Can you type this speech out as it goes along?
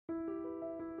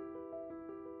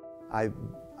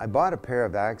I bought a pair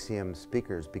of Axiom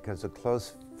speakers because a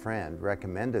close friend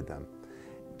recommended them.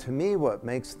 To me, what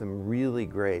makes them really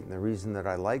great, and the reason that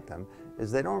I like them,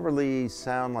 is they don't really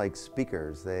sound like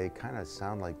speakers. They kind of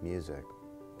sound like music.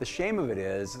 The shame of it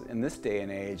is, in this day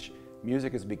and age,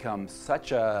 music has become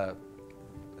such a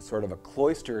sort of a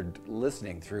cloistered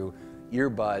listening through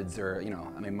earbuds, or,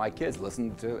 I mean, my kids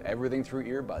listen to everything through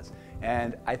earbuds.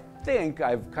 And I think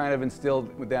I've kind of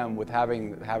instilled with them, with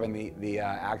having the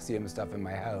Axiom stuff in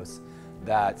my house,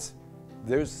 that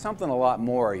there's something a lot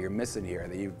more you're missing here,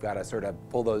 that you've got to sort of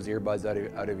pull those earbuds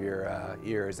out of your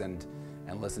ears and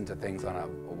listen to things on a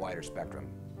wider spectrum.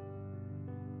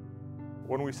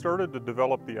 When we started to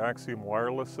develop the Axiom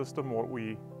wireless system, what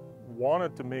we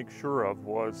wanted to make sure of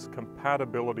was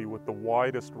compatibility with the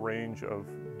widest range of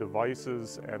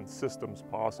devices and systems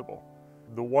possible.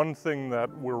 The one thing that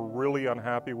we're really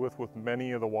unhappy with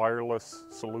many of the wireless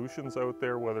solutions out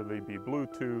there, whether they be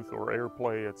Bluetooth or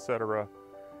AirPlay, etc.,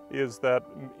 is that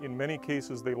in many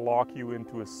cases they lock you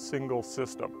into a single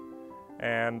system.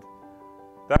 And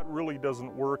that really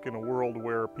doesn't work in a world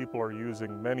where people are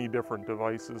using many different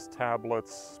devices,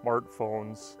 tablets,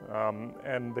 smartphones,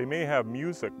 and they may have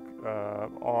music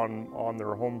on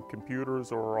their home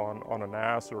computers or on a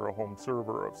NAS or a home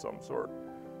server of some sort.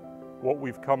 What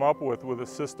we've come up with a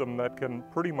system that can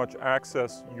pretty much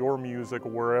access your music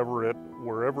wherever it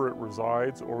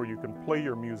resides, or you can play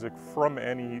your music from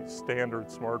any standard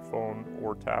smartphone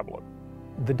or tablet.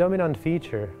 The dominant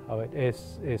feature of it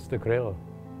is the grill,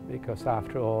 because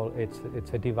after all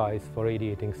it's a device for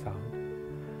radiating sound,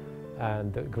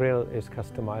 and the grill is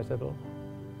customizable.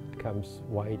 It comes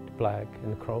white, black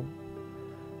and chrome,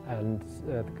 and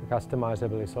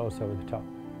customizable is also the top,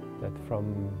 that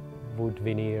from wood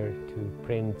veneer to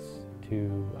prints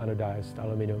to anodized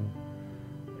aluminum,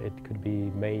 it could be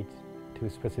made to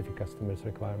specific customers'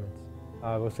 requirements.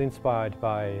 I was inspired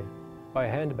by a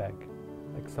handbag,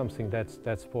 like something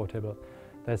that's portable.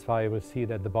 That's why you will see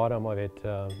that the bottom of it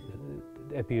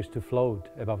appears to float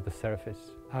above the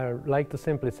surface. I like the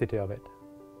simplicity of it,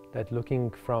 that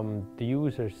looking from the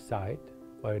user's side,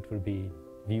 where it will be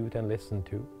viewed and listened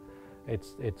to,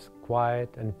 it's quiet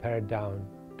and pared down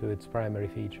to its primary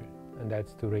feature, and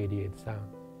that's to radiate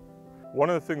sound. One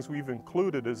of the things we've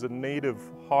included is a native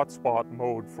hotspot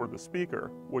mode for the speaker,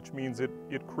 which means it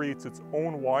creates its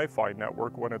own Wi-Fi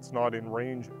network when it's not in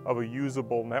range of a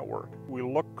usable network. We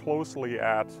look closely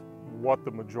at what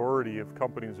the majority of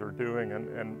companies are doing,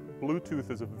 and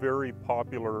Bluetooth is a very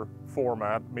popular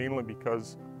format, mainly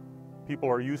because people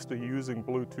are used to using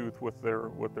Bluetooth with their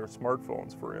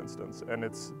smartphones, for instance, and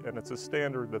it's a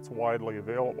standard that's widely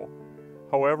available.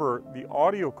 However, the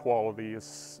audio quality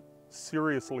is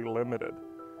seriously limited,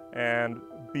 and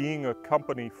being a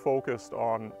company focused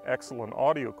on excellent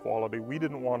audio quality, we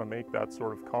didn't want to make that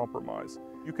sort of compromise.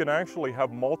 You can actually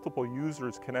have multiple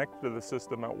users connected to the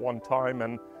system at one time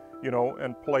and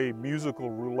play musical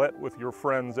roulette with your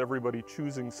friends, everybody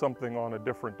choosing something on a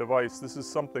different device. This is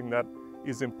something that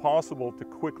is impossible to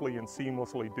quickly and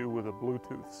seamlessly do with a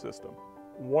Bluetooth system.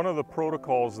 One of the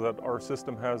protocols that our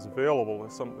system has available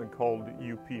is something called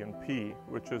UP&P,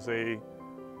 which is an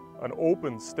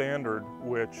open standard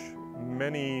which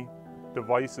many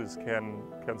devices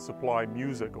can supply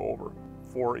music over.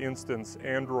 For instance,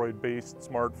 Android-based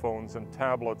smartphones and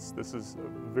tablets, this is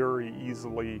very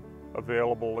easily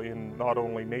available in not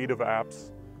only native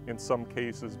apps in some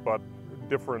cases, but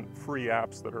different free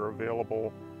apps that are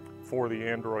available for the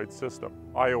Android system.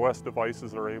 iOS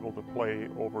devices are able to play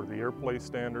over the AirPlay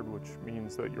standard, which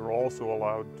means that you're also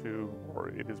allowed to, or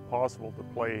it is possible to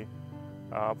play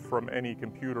from any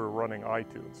computer running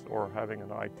iTunes or having an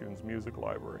iTunes music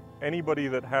library. Anybody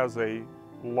that has a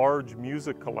large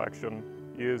music collection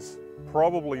is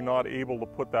probably not able to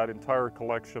put that entire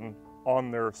collection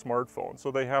on their smartphone, so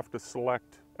they have to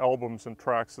select albums and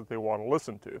tracks that they want to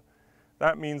listen to.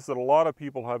 That means that a lot of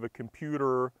people have a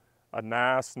computer, a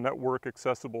NAS, network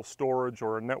accessible storage,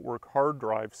 or a network hard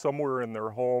drive somewhere in their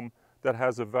home that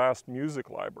has a vast music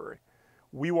library.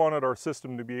 We wanted our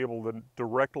system to be able to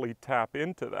directly tap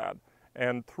into that,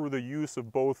 and through the use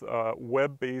of both a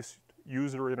web-based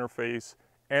user interface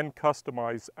and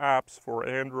customized apps for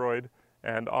Android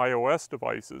and iOS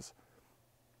devices,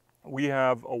 we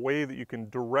have a way that you can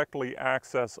directly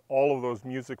access all of those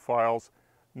music files.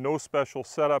 No special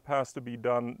setup has to be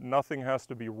done, nothing has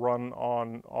to be run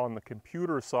on the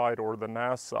computer side or the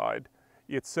NAS side.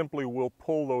 It simply will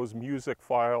pull those music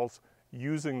files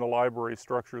using the library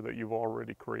structure that you've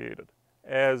already created.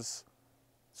 As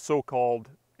so-called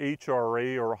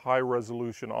HRA or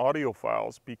high-resolution audio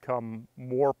files become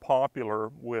more popular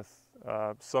with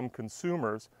some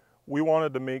consumers, we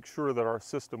wanted to make sure that our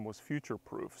system was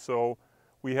future-proof. So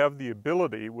we have the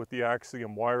ability with the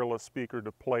Axiom wireless speaker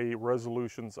to play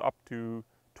resolutions up to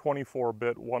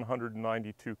 24-bit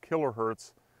 192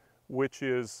 kilohertz, which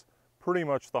is pretty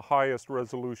much the highest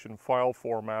resolution file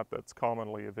format that's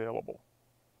commonly available.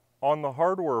 On the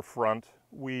hardware front,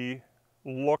 we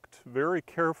looked very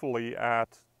carefully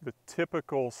at the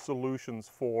typical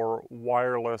solutions for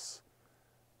wireless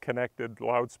connected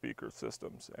loudspeaker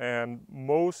systems, and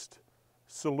most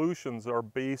solutions are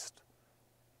based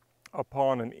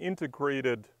upon an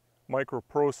integrated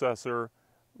microprocessor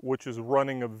which is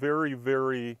running a very,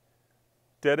 very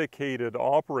dedicated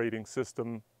operating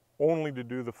system only to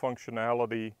do the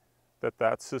functionality that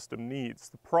that system needs.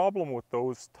 The problem with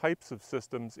those types of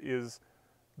systems is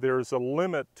there's a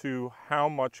limit to how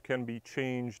much can be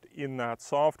changed in that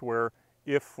software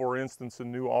if, for instance, a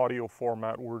new audio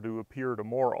format were to appear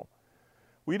tomorrow.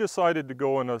 We decided to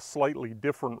go in a slightly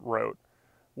different route,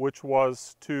 which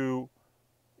was to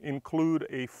include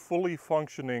a fully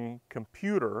functioning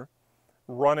computer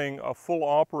running a full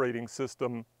operating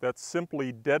system that's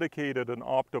simply dedicated and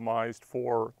optimized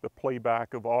for the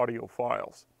playback of audio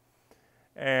files.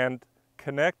 And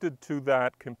connected to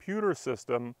that computer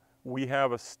system, we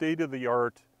have a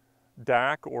state-of-the-art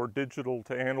DAC, or digital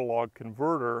to analog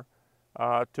converter,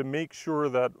 to make sure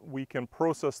that we can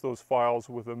process those files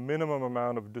with a minimum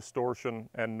amount of distortion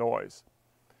and noise.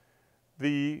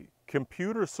 The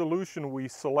computer solution we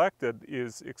selected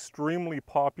is extremely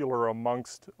popular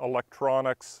amongst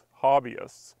electronics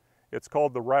hobbyists. It's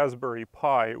called the Raspberry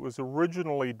Pi. It was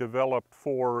originally developed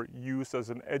for use as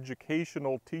an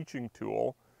educational teaching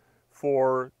tool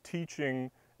for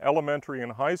teaching elementary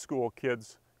and high school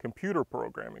kids computer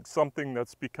programming, something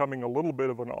that's becoming a little bit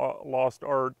of a lost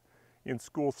art in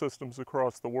school systems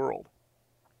across the world.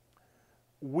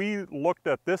 We looked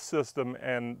at this system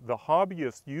and the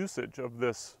hobbyist usage of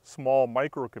this small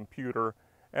microcomputer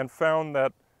and found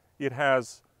that it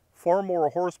has far more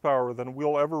horsepower than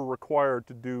we'll ever require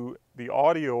to do the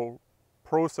audio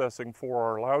processing for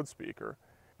our loudspeaker.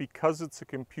 Because it's a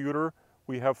computer,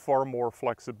 we have far more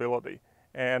flexibility.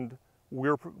 And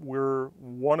we're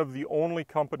one of the only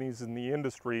companies in the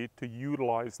industry to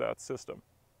utilize that system.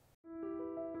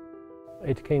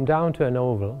 It came down to an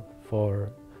oval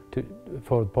for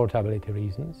portability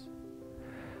reasons,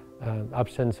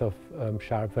 absence of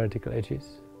sharp vertical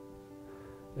edges,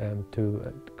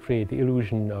 to create the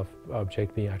illusion of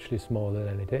object being actually smaller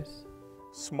than it is.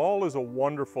 Small is a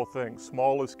wonderful thing.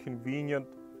 Small is convenient,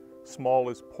 small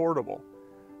is portable.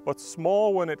 But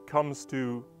small when it comes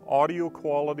to audio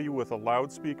quality with a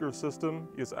loudspeaker system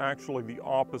is actually the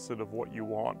opposite of what you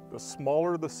want. The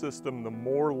smaller the system, the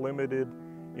more limited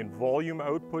in volume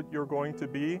output you're going to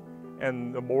be,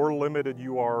 and the more limited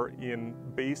you are in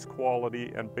bass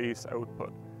quality and bass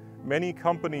output. Many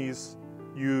companies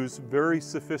use very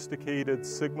sophisticated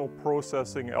signal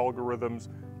processing algorithms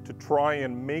to try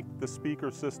and make the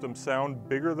speaker system sound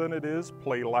bigger than it is,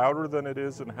 play louder than it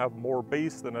is, and have more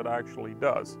bass than it actually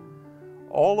does.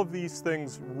 All of these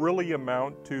things really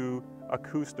amount to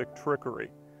acoustic trickery.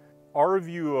 Our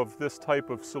view of this type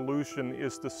of solution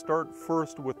is to start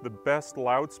first with the best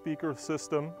loudspeaker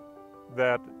system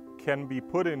that can be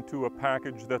put into a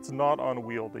package that's not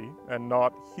unwieldy and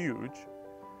not huge.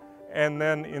 And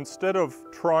then instead of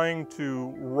trying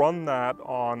to run that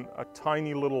on a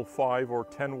tiny little 5 or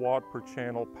 10 watt per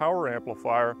channel power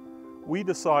amplifier, we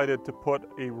decided to put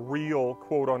a real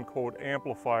quote-unquote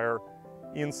amplifier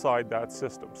inside that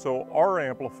system. So our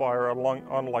amplifier,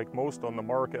 unlike most on the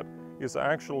market, is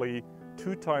actually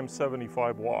 2 times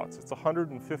 75 watts. It's a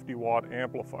 150 watt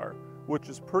amplifier, which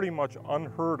is pretty much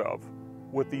unheard of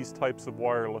with these types of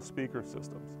wireless speaker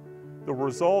systems. The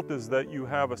result is that you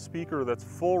have a speaker that's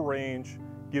full range,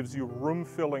 gives you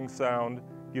room-filling sound,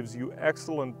 gives you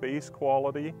excellent bass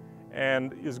quality,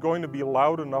 and is going to be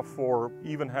loud enough for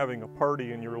even having a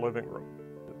party in your living room.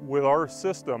 With our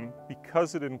system,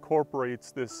 because it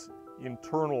incorporates this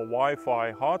internal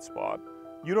Wi-Fi hotspot,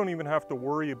 you don't even have to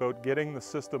worry about getting the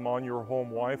system on your home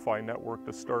Wi-Fi network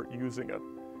to start using it.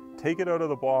 Take it out of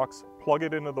the box, plug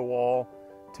it into the wall,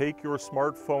 take your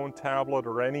smartphone, tablet,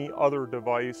 or any other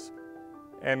device,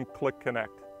 and click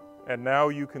connect. And now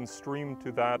you can stream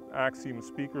to that Axiom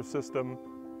speaker system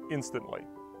instantly.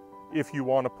 If you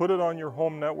want to put it on your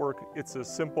home network, it's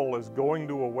as simple as going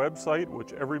to a website,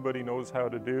 which everybody knows how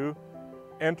to do,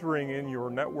 entering in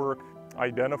your network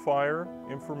identifier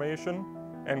information,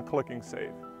 and clicking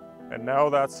save. And now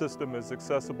that system is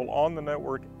accessible on the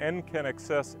network and can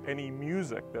access any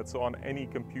music that's on any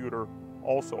computer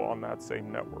also on that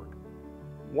same network.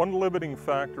 One limiting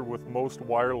factor with most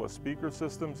wireless speaker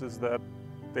systems is that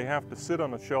They have to sit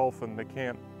on a shelf and they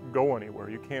can't go anywhere.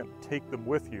 You can't take them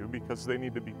with you because they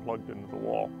need to be plugged into the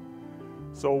wall.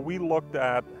 So we looked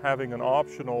at having an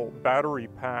optional battery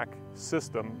pack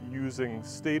system using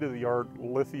state-of-the-art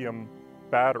lithium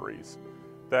batteries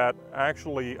that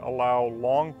actually allow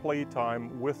long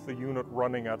playtime with the unit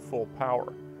running at full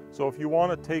power. So if you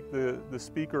want to take the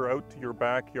speaker out to your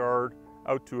backyard,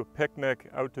 out to a picnic,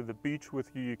 out to the beach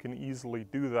with you, you can easily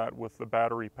do that with the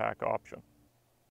battery pack option.